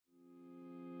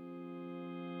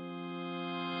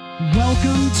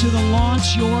Welcome to the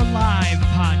Launch Your Live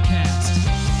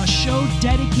podcast, a show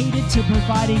dedicated to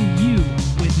providing you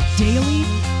with daily,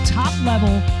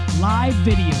 top-level live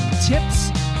video tips,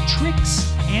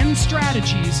 tricks, and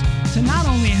strategies to not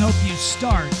only help you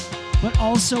start, but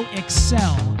also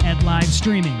excel at live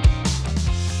streaming.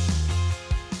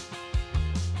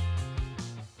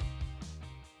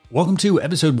 Welcome to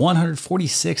episode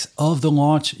 146 of the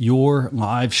Launch Your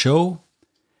Live show.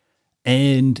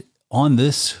 And on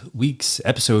this week's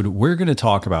episode, we're going to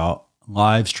talk about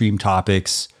live stream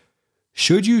topics.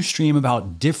 Should you stream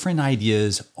about different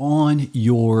ideas on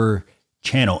your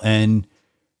channel? And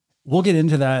we'll get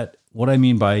into that, what I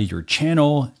mean by your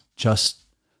channel, just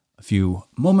a few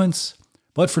moments.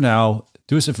 But for now,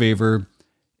 do us a favor.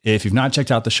 If you've not checked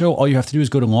out the show, all you have to do is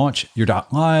go to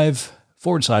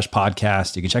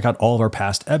launchyour.live/podcast. You can check out all of our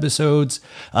past episodes,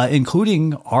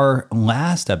 including our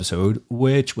last episode,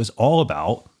 which was all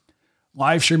about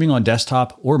live streaming on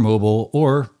desktop or mobile,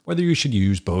 or whether you should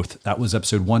use both. That was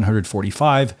episode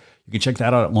 145. You can check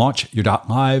that out at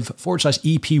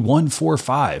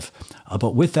launchyour.live/EP145.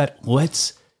 But with that,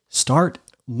 let's start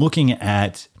looking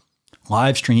at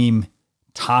live stream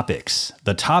topics.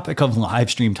 The topic of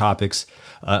live stream topics.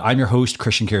 I'm your host,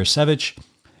 Christian Karasevich.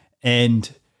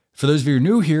 And for those of you who are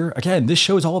new here, again, this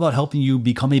show is all about helping you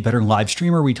become a better live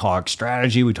streamer. We talk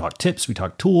strategy, we talk tips, we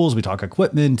talk tools, we talk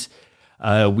equipment.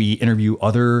 We interview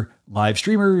other live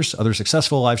streamers, other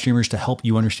successful live streamers to help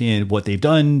you understand what they've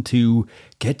done to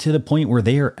get to the point where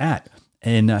they are at.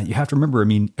 And you have to remember,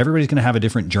 everybody's going to have a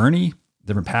different journey,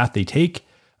 different path they take.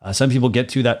 Some people get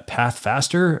to that path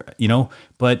faster,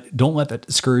 but don't let that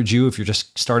discourage you if you're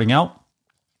just starting out.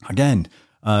 Again,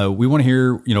 we want to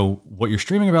hear, what you're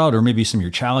streaming about or maybe some of your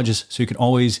challenges. So you can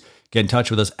always get in touch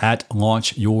with us at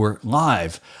Launch Your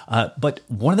Live. But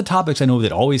one of the topics I know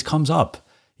that always comes up,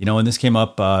 and this came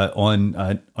up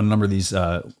on a number of these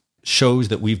shows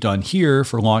that we've done here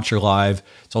for Launch Your Live.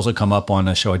 It's also come up on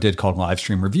a show I did called Live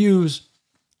Stream Reviews.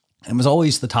 And it was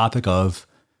always the topic of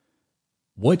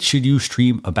what should you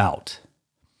stream about?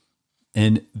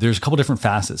 And there's a couple different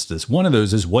facets to this. One of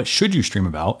those is what should you stream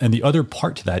about? And the other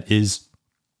part to that is,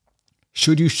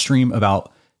 should you stream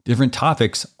about different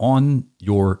topics on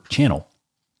your channel?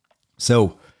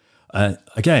 So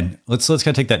again, let's kind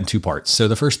of take that in two parts. So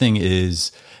the first thing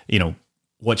is,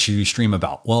 what should you stream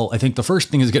about? Well, I think the first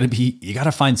thing is going to be, you got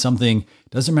to find something,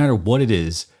 doesn't matter what it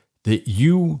is, that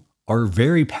you are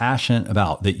very passionate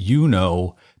about, that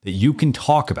that you can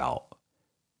talk about.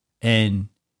 And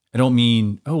I don't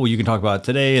mean, you can talk about it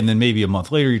today, and then maybe a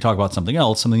month later you talk about something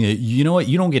else, something that, you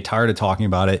don't get tired of talking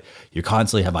about it. You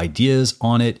constantly have ideas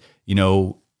on it.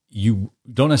 You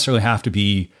don't necessarily have to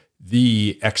be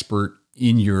the expert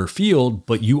in your field,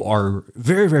 but you are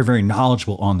very, very, very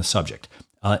knowledgeable on the subject.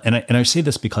 And I say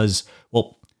this because,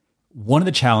 one of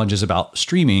the challenges about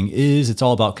streaming is it's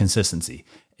all about consistency.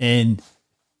 And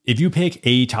if you pick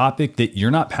a topic that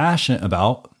you're not passionate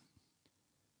about,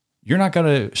 you're not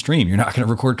going to stream. You're not going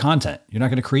to record content. You're not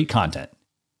going to create content.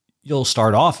 You'll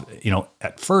start off,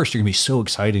 at first you're going to be so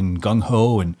excited and gung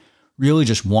ho and really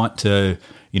just want to,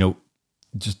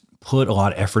 just put a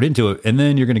lot of effort into it. And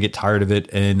then you're going to get tired of it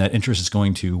and that interest is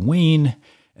going to wane.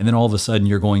 And then all of a sudden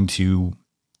you're going to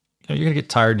get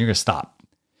tired and you're going to stop.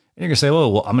 And you're going to say,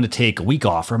 well, I'm going to take a week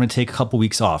off, or I'm going to take a couple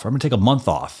weeks off, or I'm going to take a month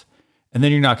off. And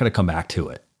then you're not going to come back to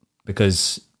it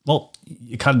because,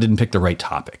 you kind of didn't pick the right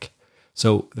topic.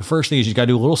 So the first thing is you got to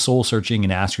do a little soul searching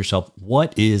and ask yourself,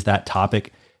 what is that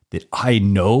topic that I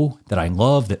know, that I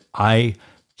love, that I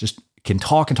just can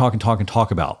talk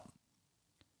about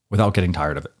without getting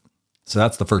tired of it? So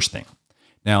that's the first thing.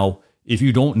 Now, if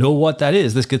you don't know what that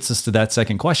is, this gets us to that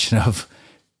second question of,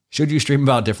 should you stream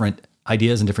about different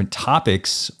ideas and different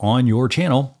topics on your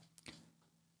channel?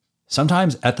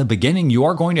 Sometimes at the beginning, you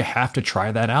are going to have to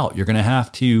try that out. You're going to have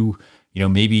to,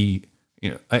 maybe,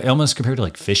 I almost compare it to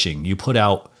like fishing. You put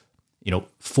out,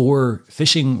 4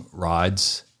 fishing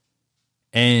rods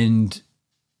and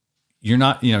you're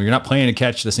not planning to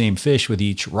catch the same fish with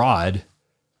each rod.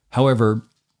 However,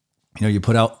 you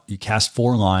cast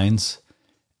 4 lines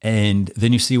and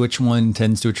then you see which one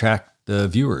tends to attract the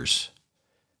viewers.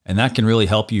 And that can really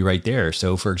help you right there.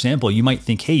 So for example, you might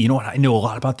think, hey, you know what? I know a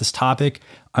lot about this topic.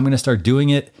 I'm going to start doing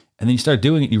it. And then you start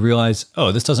doing it and you realize,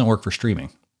 this doesn't work for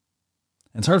streaming.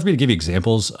 And it's hard for me to give you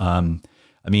examples. If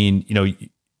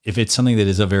it's something that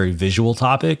is a very visual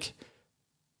topic,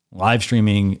 live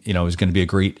streaming, is going to be a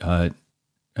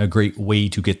great way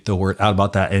to get the word out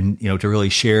about that. And, to really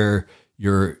share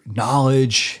your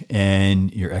knowledge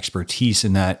and your expertise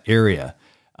in that area.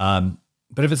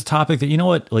 But if it's a topic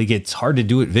that, it's hard to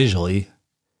do it visually,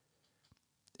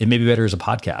 it may be better as a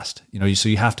podcast. So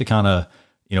you have to kind of,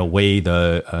 weigh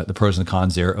the pros and the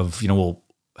cons there of, well,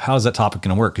 how's that topic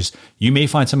going to work? Because you may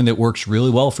find something that works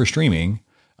really well for streaming.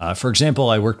 For example,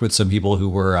 I worked with some people who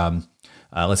were,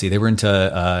 they were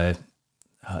into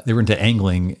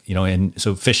angling, and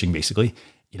so fishing basically,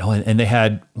 and they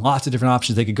had lots of different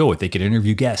options they could go with. They could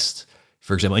interview guests,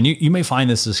 for example, and you may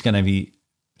find this is going to be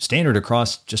standard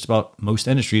across just about most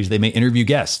industries. They may interview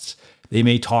guests. They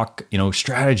may talk,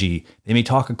 strategy. They may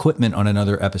talk equipment on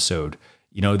another episode.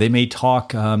 They may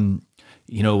talk, they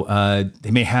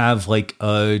may have like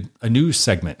a news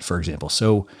segment, for example.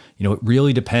 So, it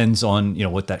really depends on,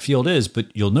 what that field is, but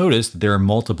you'll notice that there are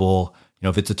multiple,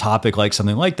 if it's a topic like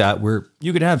something like that, where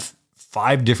you could have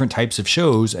 5 different types of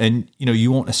shows and,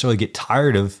 you won't necessarily get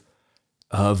tired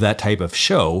of that type of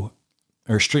show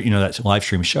or that live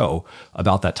stream show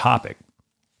about that topic.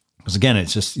 Because again,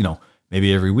 it's just,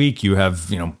 maybe every week you have,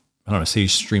 say you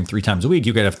stream 3 times a week,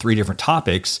 you could have 3 different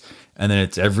topics, and then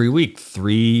it's every week,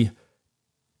 three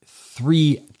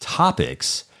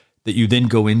topics that you then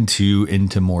go into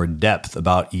more depth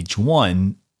about each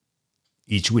one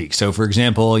each week. So for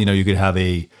example, you could have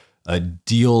a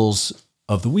deals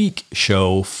of the week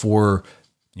show for,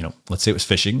 let's say it was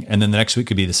fishing, and then the next week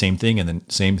could be the same thing and then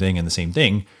same thing and the same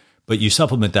thing, but you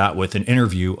supplement that with an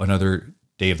interview another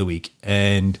day of the week.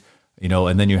 And,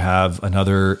 and then you have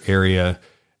another area,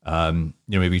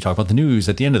 maybe you talk about the news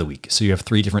at the end of the week. So you have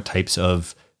 3 different types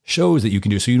of shows that you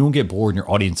can do so you don't get bored and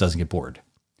your audience doesn't get bored.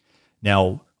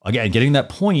 Now, again, getting that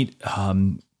point,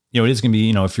 it is going to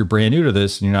be, if you're brand new to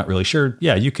this and you're not really sure,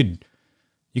 yeah, you could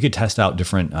test out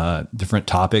different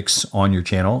topics on your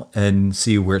channel and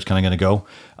see where it's kind of going to go.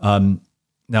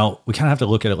 Now we kind of have to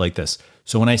look at it like this.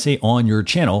 So when I say on your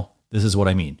channel, this is what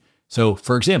I mean. So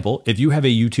for example, if you have a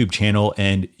YouTube channel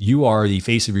and you are the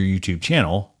face of your YouTube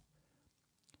channel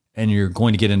and you're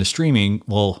going to get into streaming,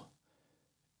 well,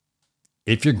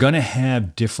 if you're going to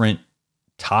have different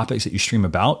topics that you stream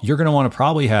about, you're going to want to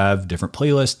probably have different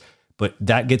playlists, but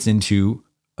that gets into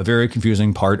a very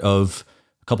confusing part of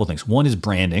a couple of things. One is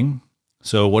branding.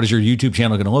 So what is your YouTube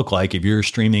channel going to look like if you're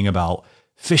streaming about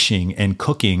fishing and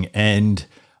cooking and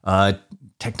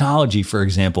technology, for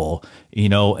example,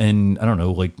 and I don't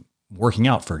know, like working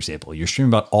out, for example, you're streaming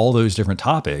about all those different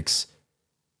topics.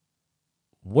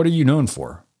 What are you known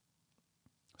for?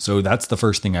 So that's the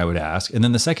first thing I would ask. And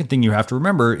then the second thing you have to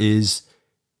remember is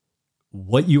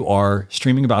what you are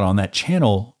streaming about on that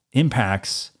channel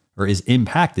impacts or is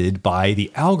impacted by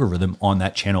the algorithm on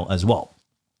that channel as well.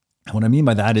 And what I mean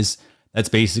by that is that's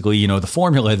basically, the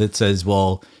formula that says,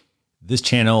 well, this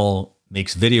channel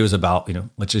makes videos about,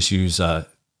 let's use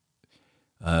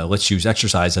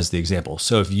exercise as the example.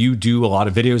 So if you do a lot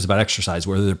of videos about exercise,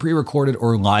 whether they're pre-recorded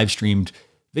or live streamed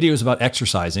videos about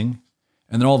exercising,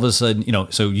 and then all of a sudden,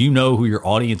 so who your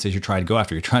audience is you're trying to go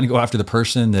after. You're trying to go after the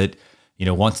person that,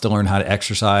 wants to learn how to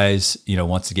exercise,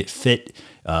 wants to get fit,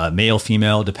 male,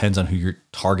 female, depends on who your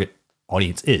target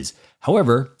audience is.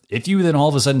 However, if you then all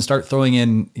of a sudden start throwing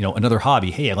in, another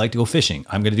hobby, hey, I like to go fishing.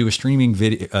 I'm going to do a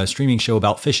streaming show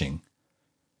about fishing.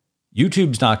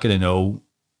 YouTube's not going to know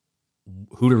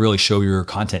who to really show your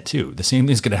content to. The same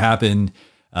thing's going to happen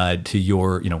to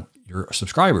your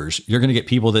subscribers. You're going to get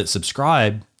people that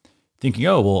subscribe thinking,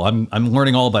 oh, well, I'm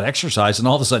learning all about exercise, and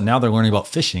all of a sudden now they're learning about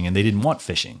fishing, and they didn't want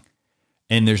fishing,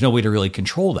 and there's no way to really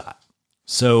control that.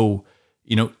 So,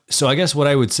 so I guess what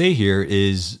I would say here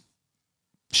is,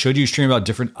 should you stream about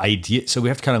different ideas? So we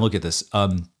have to kind of look at this.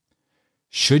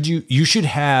 You should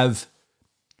have,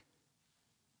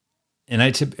 and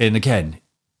again,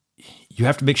 you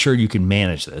have to make sure you can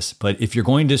manage this. But if you're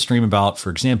going to stream about,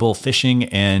 for example, fishing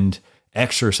and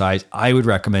exercise, I would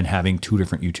recommend having 2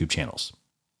 different YouTube channels.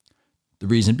 The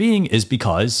reason being is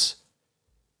because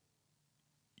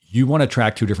you want to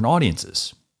attract 2 different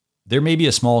audiences. There may be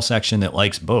a small section that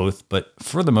likes both, but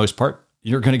for the most part,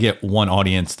 you're going to get one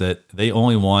audience that they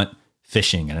only want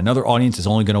fishing, and another audience is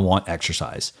only going to want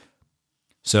exercise.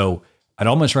 So I'd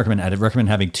recommend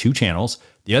having 2 channels.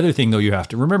 The other thing, though, you have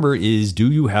to remember is,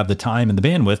 do you have the time and the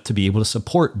bandwidth to be able to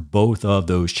support both of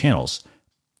those channels?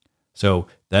 So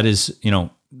that is,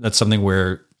 that's something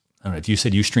where, I don't know, if you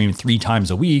said you stream 3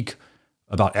 times a week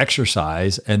about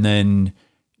exercise, and then,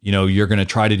 you're going to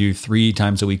try to do 3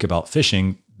 times a week about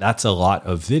fishing, that's a lot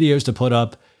of videos to put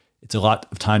up. It's a lot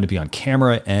of time to be on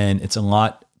camera, and it's a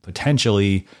lot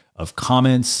potentially of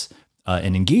comments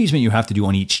and engagement you have to do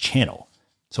on each channel.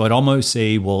 So I'd almost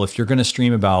say, well, if you're going to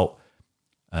stream about,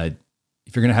 if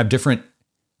you're going to have different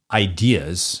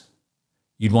ideas,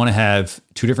 you'd want to have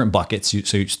 2 different buckets.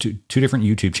 So it's two different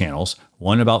YouTube channels,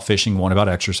 one about fishing, one about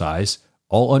exercise,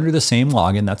 all under the same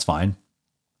login. That's fine.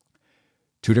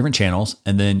 two different channels,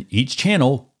 and then each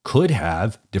channel could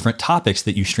have different topics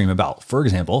that you stream about. For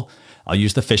example, I'll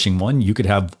use the fishing one. You could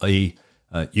have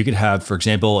for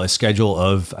example, a schedule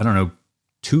of,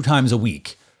 2 times a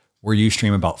week where you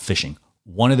stream about fishing.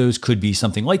 One of those could be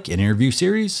something like an interview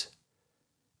series.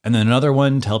 And then another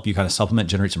one to help you kind of supplement,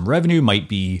 generate some revenue might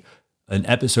be an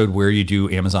episode where you do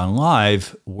Amazon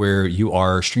Live, where you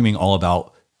are streaming all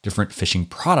about different fishing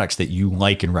products that you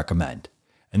like and recommend.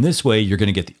 And this way you're going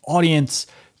to get the audience,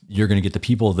 you're going to get the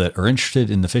people that are interested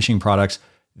in the fishing products.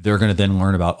 They're going to then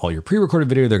learn about all your pre-recorded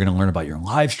video. They're going to learn about your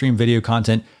live stream video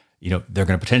content. They're going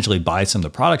to potentially buy some of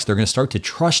the products. They're going to start to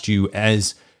trust you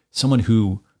as someone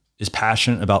who is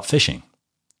passionate about fishing.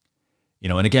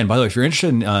 And again, by the way, if you're interested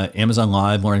in Amazon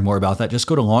Live, learning more about that, just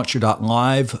go to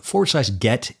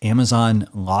launcher.live/get Amazon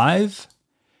Live.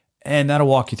 And that'll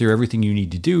walk you through everything you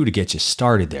need to do to get you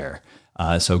started there.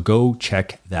 So go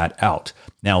check that out.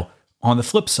 Now, on the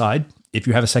flip side, if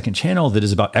you have a second channel that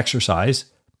is about exercise,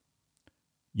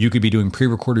 you could be doing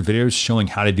pre-recorded videos showing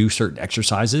how to do certain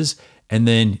exercises. And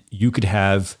then you could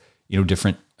have,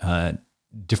 different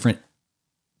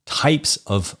types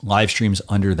of live streams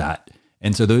under that.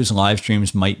 And so those live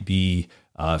streams might be,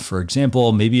 for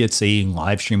example, maybe it's a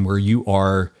live stream where you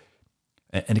are,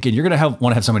 and again, you're going to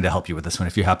want to have somebody to help you with this one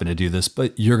if you happen to do this,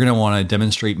 but you're going to want to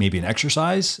demonstrate maybe an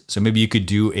exercise. So maybe you could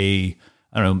do maybe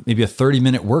a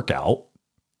 30-minute workout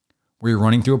where you're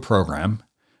running through a program,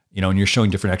 and you're showing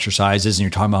different exercises and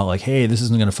you're talking about like, hey, this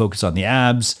isn't going to focus on the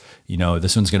abs.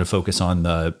 This one's going to focus on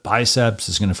the biceps.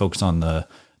 This is going to focus on the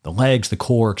legs, the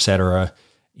core, et cetera.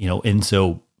 And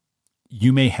so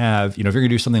you may have, if you're going to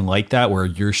do something like that, where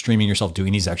you're streaming yourself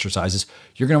doing these exercises,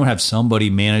 you're going to have somebody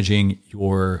managing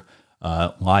your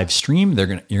live stream. You're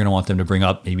going to want them to bring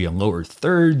up maybe a lower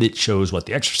third that shows what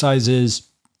the exercise is.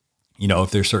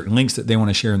 If there's certain links that they want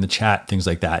to share in the chat, things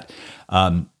like that.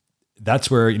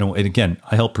 That's where, and again,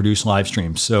 I help produce live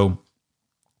streams. So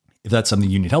if that's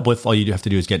something you need help with, all you have to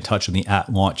do is get in touch with me at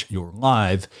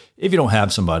LaunchYourLive. If you don't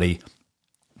have somebody,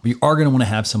 you are going to want to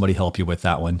have somebody help you with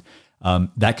that one.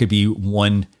 That could be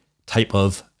one type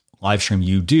of live stream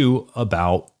you do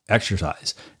about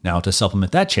exercise. Now, to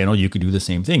supplement that channel, you could do the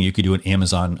same thing. You could do an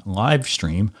Amazon live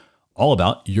stream all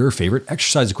about your favorite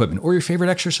exercise equipment or your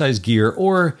favorite exercise gear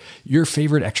or your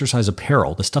favorite exercise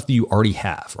apparel, the stuff that you already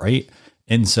have, right?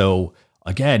 And so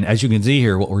again, as you can see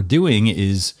here, what we're doing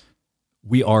is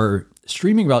we are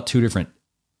streaming about two different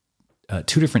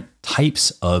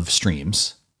types of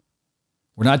streams.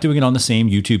 We're not doing it on the same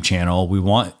YouTube channel. We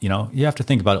want, you have to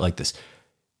think about it like this.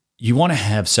 You want to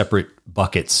have separate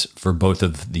buckets for both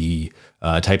of the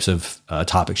types of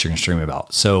topics you're going to stream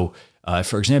about. So,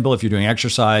 for example, if you're doing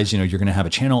exercise, you're going to have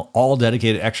a channel all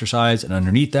dedicated to exercise. And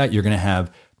underneath that, you're going to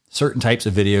have certain types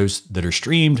of videos that are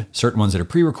streamed, certain ones that are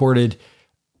pre-recorded.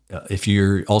 If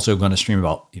you're also going to stream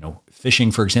about,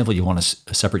 fishing, for example, you want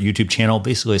a separate YouTube channel,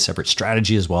 basically a separate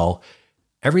strategy as well.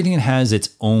 Everything has its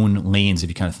own lanes if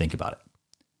you kind of think about it.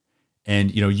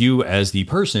 And, you as the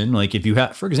person, like if you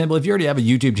have, for example, if you already have a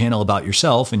YouTube channel about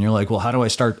yourself and you're like, well, how do I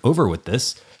start over with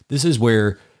this? This is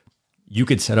where you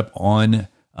could set up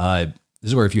this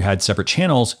is where if you had separate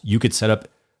channels, you could set up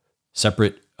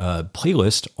separate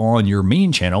playlist on your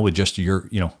main channel with just your,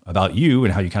 about you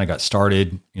and how you kind of got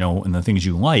started, and the things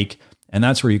you like. And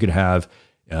that's where you could have,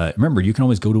 remember, you can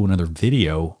always go to another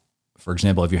video. For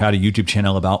example, if you had a YouTube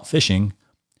channel about fishing,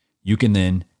 you can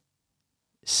then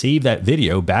save that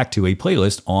video back to a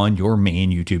playlist on your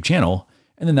main YouTube channel.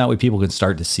 And then that way people can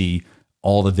start to see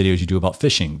all the videos you do about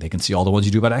fishing. They can see all the ones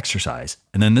you do about exercise.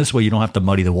 And then this way you don't have to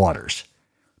muddy the waters.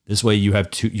 This way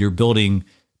you're building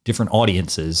different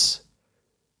audiences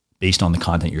based on the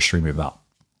content you're streaming about.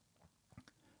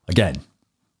 Again,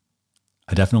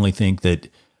 I definitely think that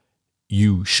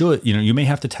you should, you may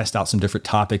have to test out some different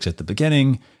topics at the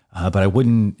beginning, but I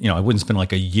wouldn't spend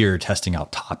like a year testing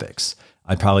out topics.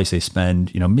 I'd probably say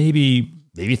spend, maybe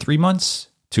 3 months,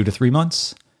 2 to 3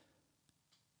 months,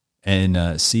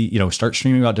 and start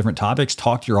streaming about different topics,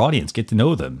 talk to your audience, get to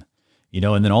know them,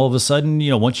 and then all of a sudden,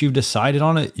 once you've decided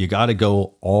on it, you got to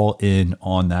go all in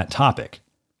on that topic.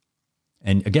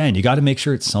 And again, you got to make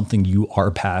sure it's something you are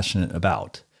passionate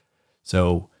about.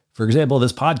 So for example,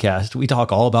 this podcast, we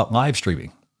talk all about live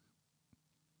streaming.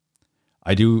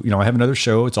 I do, I have another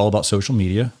show. It's all about social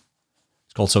media.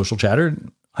 It's called Social Chatter.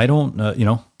 I don't,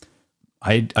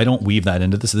 I don't weave that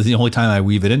into this. This is the only time I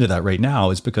weave it into that right now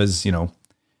is because,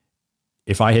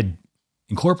 if I had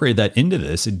incorporated that into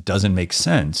this, it doesn't make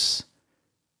sense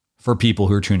for people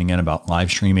who are tuning in about live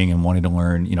streaming and wanting to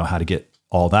learn, how to get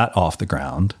all that off the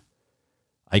ground.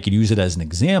 I could use it as an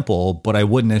example, but I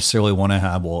wouldn't necessarily want to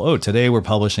have, today we're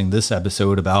publishing this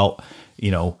episode about,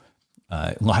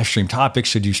 live stream topics.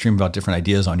 Should you stream about different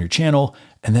ideas on your channel?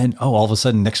 And then, all of a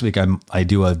sudden next week I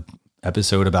do a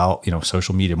episode about,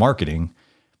 social media marketing.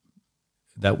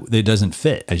 That it doesn't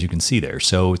fit, as you can see there.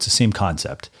 So it's the same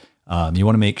concept. You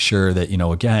want to make sure that,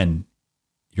 again,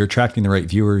 you're attracting the right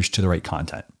viewers to the right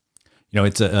content.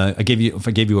 If I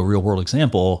gave you a real world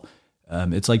example,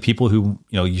 it's like people who,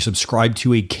 you subscribe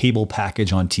to a cable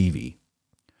package on TV.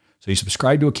 So you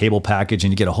subscribe to a cable package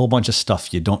and you get a whole bunch of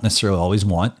stuff you don't necessarily always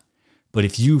want. But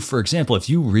if you, for example, if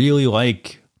you really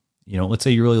like, let's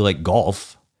say you really like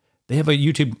golf, they have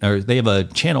a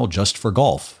channel just for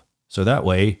golf. So that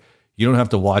way you don't have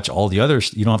to watch all the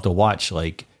others. You don't have to watch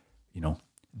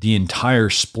the entire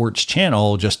sports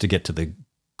channel just to get to the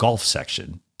golf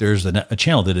section. There's a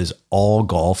channel that is all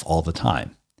golf all the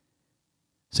time.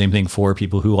 Same thing for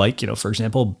people who like, for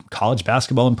example, college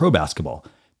basketball and pro basketball.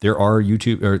 There are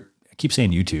I keep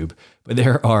saying YouTube, but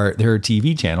there are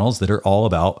TV channels that are all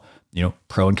about,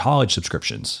 pro and college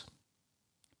subscriptions.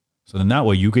 So then that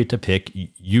way you get to pick,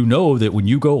 that when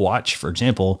you go watch, for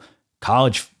example,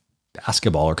 college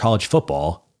basketball or college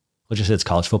football, let's just say it's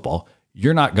college football,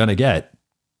 you're not going to get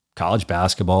college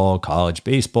basketball, college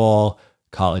baseball,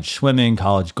 college swimming,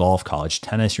 college golf, college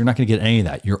tennis. You're not going to get any of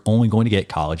that. You're only going to get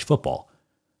college football.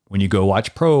 When you go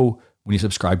watch when you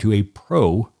subscribe to a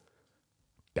pro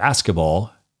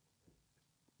basketball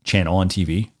channel on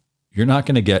TV, you're not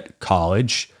going to get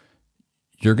college.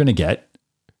 You're going to get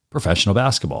professional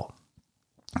basketball.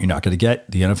 You're not going to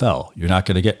get the NFL. You're not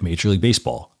going to get Major League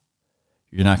Baseball.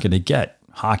 You're not going to get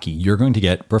hockey. You're going to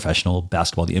get professional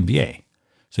basketball, the NBA.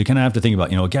 So you kind of have to think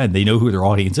about, again, they know who their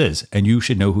audience is, and you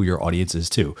should know who your audience is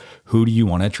too. Who do you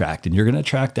want to attract? And you're going to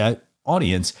attract that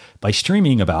audience by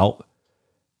streaming about,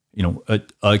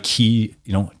 a key,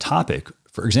 topic.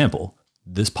 For example,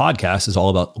 this podcast is all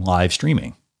about live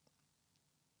streaming.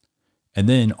 And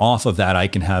then off of that, I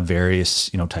can have various,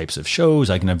 types of shows.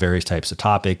 I can have various types of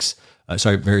topics,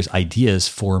 various ideas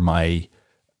for my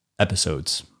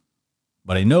episodes.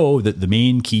 But I know that the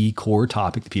main key core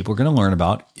topic that people are going to learn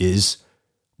about is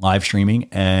live streaming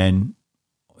and,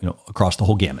 across the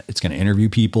whole gamut. It's going to interview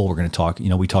people. We're going to talk,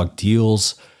 we talk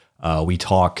deals. We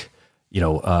talk,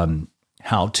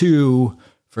 how to,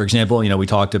 for example, we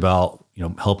talked about,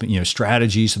 helping,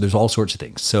 strategy. So there's all sorts of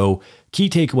things. So key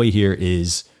takeaway here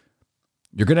is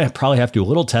you're going to probably have to do a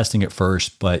little testing at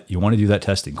first, but you want to do that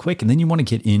testing quick. And then you want to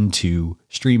get into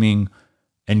streaming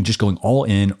and just going all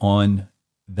in on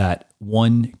that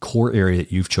one core area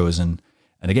that you've chosen.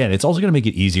 And again, it's also going to make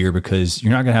it easier because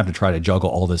you're not going to have to try to juggle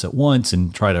all this at once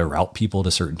and try to route people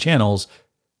to certain channels.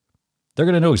 They're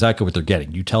going to know exactly what they're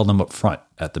getting. You tell them up front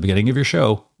at the beginning of your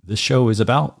show, this show is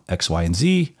about X, Y, and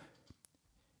Z.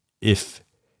 If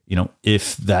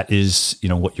that is,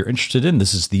 what you're interested in,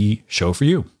 this is the show for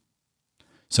you.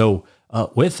 So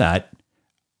with that,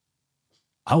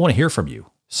 I want to hear from you.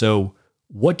 So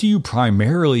what do you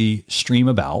primarily stream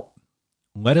about?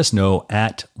 Let us know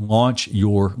at Launch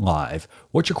Your Live.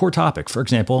 What's your core topic? For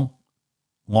example,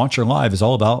 Launch Your Live is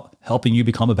all about helping you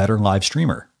become a better live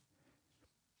streamer.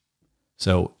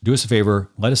 So do us a favor.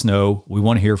 Let us know. We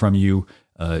want to hear from you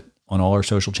on all our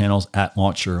social channels at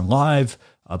Launch Your Live.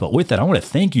 But with that, I want to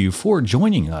thank you for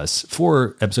joining us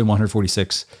for episode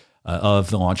 146 of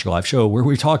the Launch Your Live show, where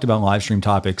we talked about live stream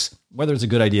topics, whether it's a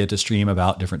good idea to stream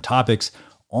about different topics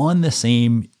on the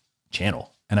same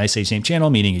channel. And I say same channel,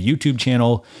 meaning a YouTube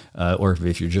channel, or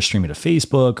if you're just streaming to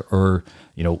Facebook or,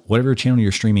 whatever channel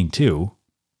you're streaming to.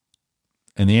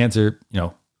 And the answer,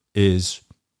 is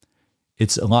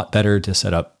it's a lot better to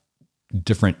set up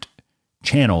different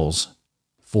channels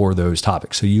for those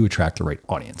topics so you attract the right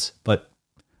audience. But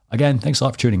again, thanks a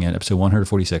lot for tuning in, episode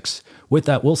 146. With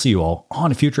that, we'll see you all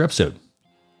on a future episode.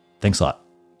 Thanks a lot.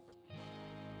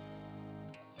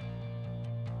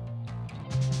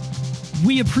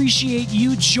 We appreciate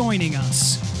you joining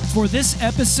us for this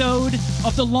episode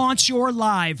of the Launch Your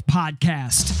Live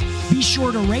podcast. Be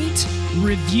sure to rate,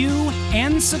 review,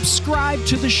 and subscribe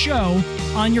to the show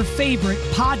on your favorite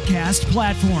podcast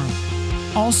platform.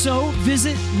 Also,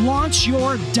 visit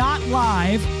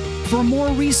launchyour.live for more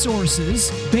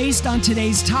resources based on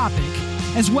today's topic,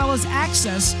 as well as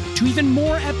access to even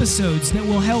more episodes that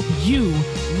will help you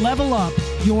level up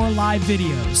your live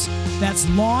videos. That's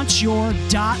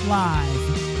launchyour.live.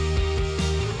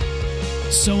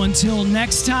 So until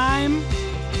next time,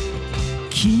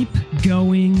 keep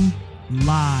going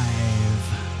live.